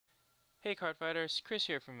Hey card fighters, Chris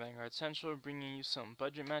here from Vanguard Central, bringing you some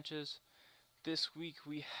budget matches. This week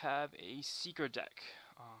we have a Seeker deck,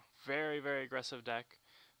 very aggressive deck,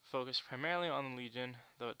 focused primarily on the Legion,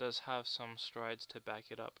 though it does have some strides to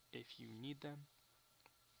back it up if you need them.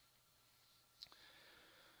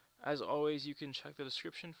 As always, you can check the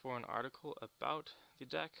description for an article about the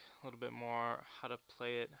deck, a little bit more how to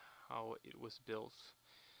play it, how it was built,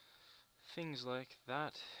 things like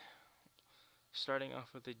that. Starting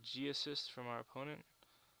off with a G assist from our opponent.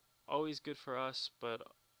 Always good for us, but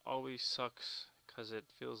always sucks because it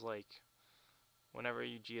feels like whenever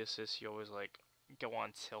you G assist, you always like go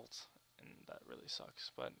on tilt, and that really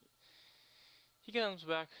sucks. But he comes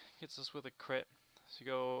back, gets us with a crit.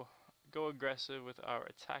 So go aggressive with our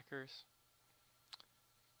attackers,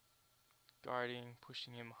 guarding,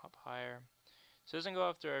 pushing him up higher. So he doesn't go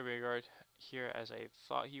after our rear guard here as I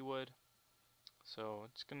thought he would. So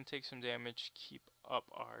it's going to take some damage, keep up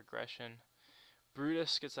our aggression.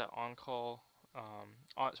 Brutus gets that on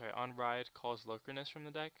ride, calls Locriness from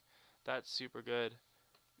the deck. That's super good.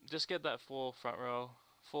 Just get that full front row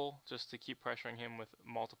full just to keep pressuring him with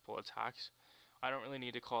multiple attacks. I don't really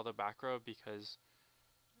need to call the back row because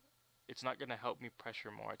it's not going to help me pressure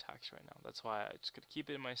more attacks right now. That's why I just going to keep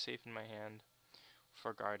it safe in my hand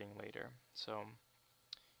for guarding later. So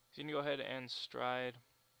he's going to go ahead and stride.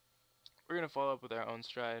 We're going to follow up with our own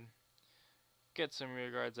stride, get some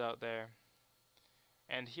rear guards out there,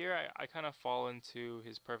 and here I kind of fall into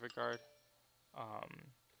his perfect guard,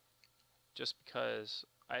 just because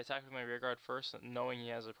I attack with my rear guard first, knowing he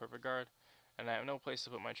has a perfect guard, and I have no place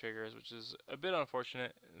to put my triggers, which is a bit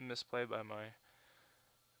unfortunate, misplay for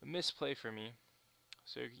me.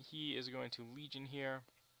 So he is going to Legion here,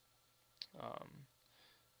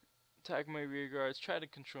 attack my rear guards, try to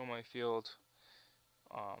control my field.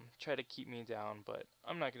 Try to keep me down, but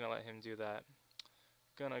I'm not going to let him do that.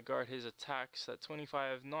 Gonna guard his attacks. That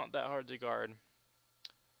 25, not that hard to guard,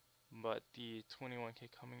 but the 21k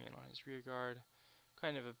coming in on his rear guard,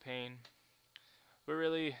 kind of a pain, but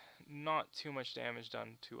really not too much damage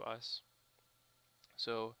done to us.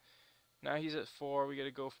 So now he's at 4, we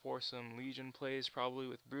gotta go for some Legion plays probably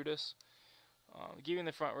with Brutus, giving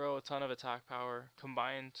the front row a ton of attack power,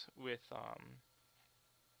 combined with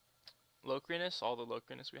Locriness. All the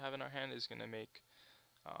Locriness we have in our hand is going to make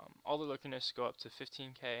all the Locriness go up to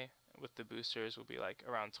 15k. With the boosters will be like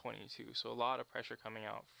around 22. So a lot of pressure coming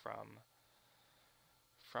out from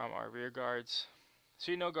our rear guards.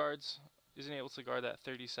 So guards isn't able to guard that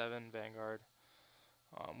 37 Vanguard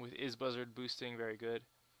with Buzzard boosting, very good.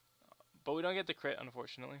 But we don't get the crit,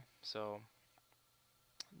 unfortunately. So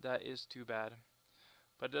that is too bad.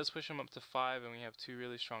 But it does push him up to 5, and we have 2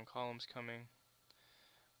 really strong columns coming.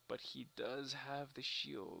 But he does have the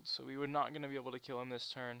shield, so we were not going to be able to kill him this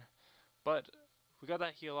turn. But we got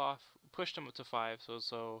that heal off, pushed him up to 5,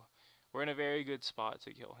 so we're in a very good spot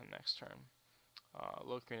to kill him next turn.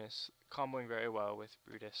 Locriness comboing very well with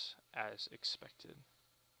Brutus, as expected.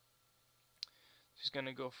 He's going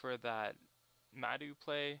to go for that Madu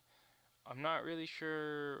play. I'm not really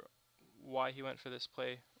sure why he went for this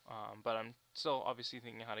play, but I'm still obviously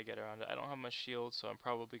thinking how to get around it. I don't have much shield, so I'm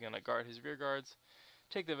probably going to guard his rear guards.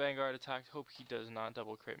 Take the Vanguard attack, hope he does not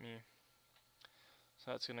double crit me.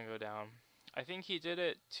 So that's going to go down. I think he did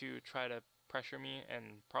it to try to pressure me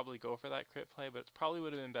and probably go for that crit play, but it probably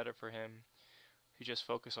would have been better for him if he just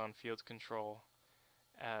focused on field control,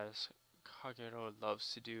 as Kagero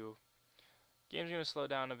loves to do. Game's going to slow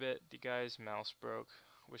down a bit. The guy's mouse broke,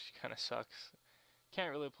 which kind of sucks.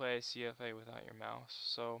 Can't really play CFA without your mouse.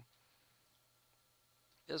 So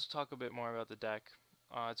let's talk a bit more about the deck.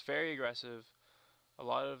 It's very aggressive. A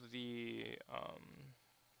lot of the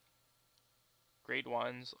grade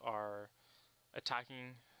 1s are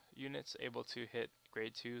attacking units able to hit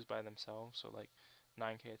grade 2s by themselves, so like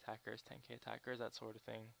 9k attackers, 10k attackers, that sort of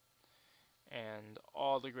thing. And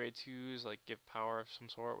all the grade 2s like give power of some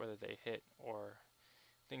sort, whether they hit or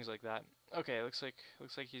things like that. Okay, looks like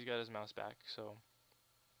he's got his mouse back, so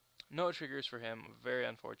no triggers for him, very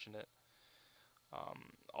unfortunate.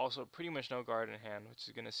 Also pretty much no guard in hand, which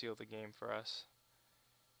is going to seal the game for us,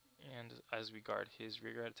 and as we guard his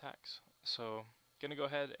rear guard attacks. So gonna go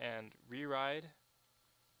ahead and re-ride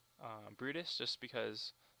Brutus, just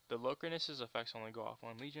because the Locriness's effects only go off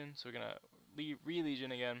one Legion, so we're gonna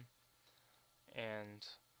re-Legion again and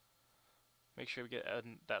make sure we get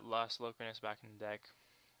that last Locriness back in the deck.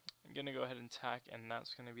 I'm gonna go ahead and attack, and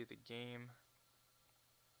that's gonna be the game.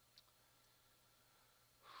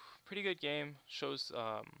 Pretty good game, shows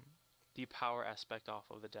the power aspect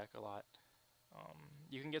off of the deck a lot.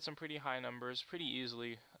 You can get some pretty high numbers pretty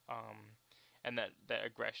easily, and that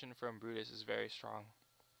aggression from Brutus is very strong.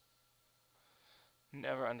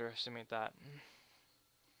 Never underestimate that.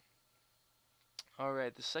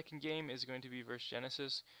 Alright, the second game is going to be versus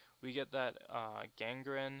Genesis. We get that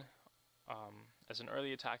Gangrene as an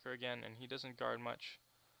early attacker again, and he doesn't guard much.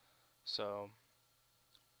 So,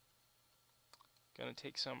 gonna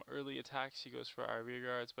take some early attacks. He goes for our rear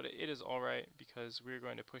guards, but it is alright because we're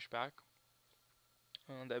going to push back.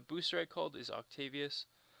 That booster I called is Octavius.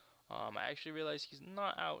 I actually realized he's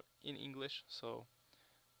not out in English, so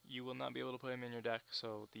you will not be able to put him in your deck.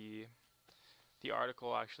 So the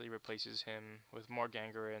article actually replaces him with more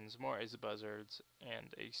Gangrenes, more Buzzards,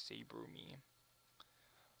 and a Sabrumi.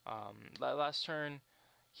 That last turn,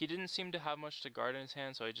 he didn't seem to have much to guard in his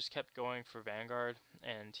hand, so I just kept going for Vanguard,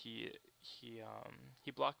 and he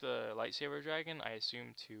blocked the Lightsaber Dragon, I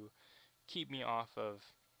assume to keep me off of,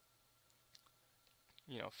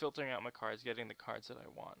 you know, filtering out my cards, getting the cards that I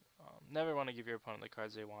want. Never want to give your opponent the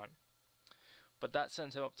cards they want. But that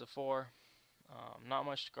sends him up to 4. Not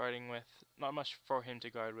much guarding with, not much for him to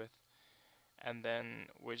guard with. And then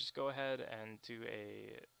we just go ahead and do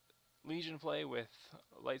a Legion play with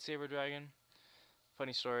Lightsaber Dragon.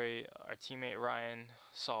 Funny story, our teammate Ryan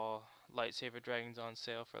saw Lightsaber Dragons on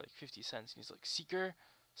sale for like 50 cents, and he's like, Seeker,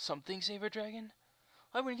 something Saber Dragon?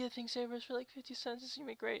 I'm gonna get things sabers for like 50 cents, it's gonna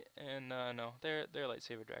be great. And no, they're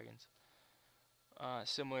Lightsaber Dragons.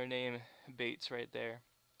 Similar name, Bates right there.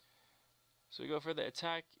 So we go for the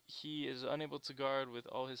attack. He is unable to guard with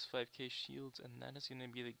all his 5k shields, and that is going to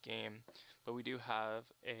be the game. But we do have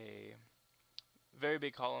a very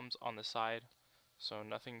big columns on the side, so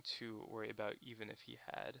nothing to worry about even if he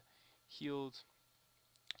had healed.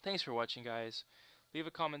 Thanks for watching, guys. Leave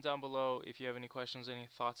a comment down below if you have any questions, any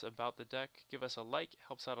thoughts about the deck. Give us a like, it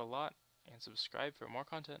helps out a lot, and subscribe for more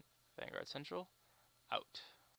content. Vanguard Central, out.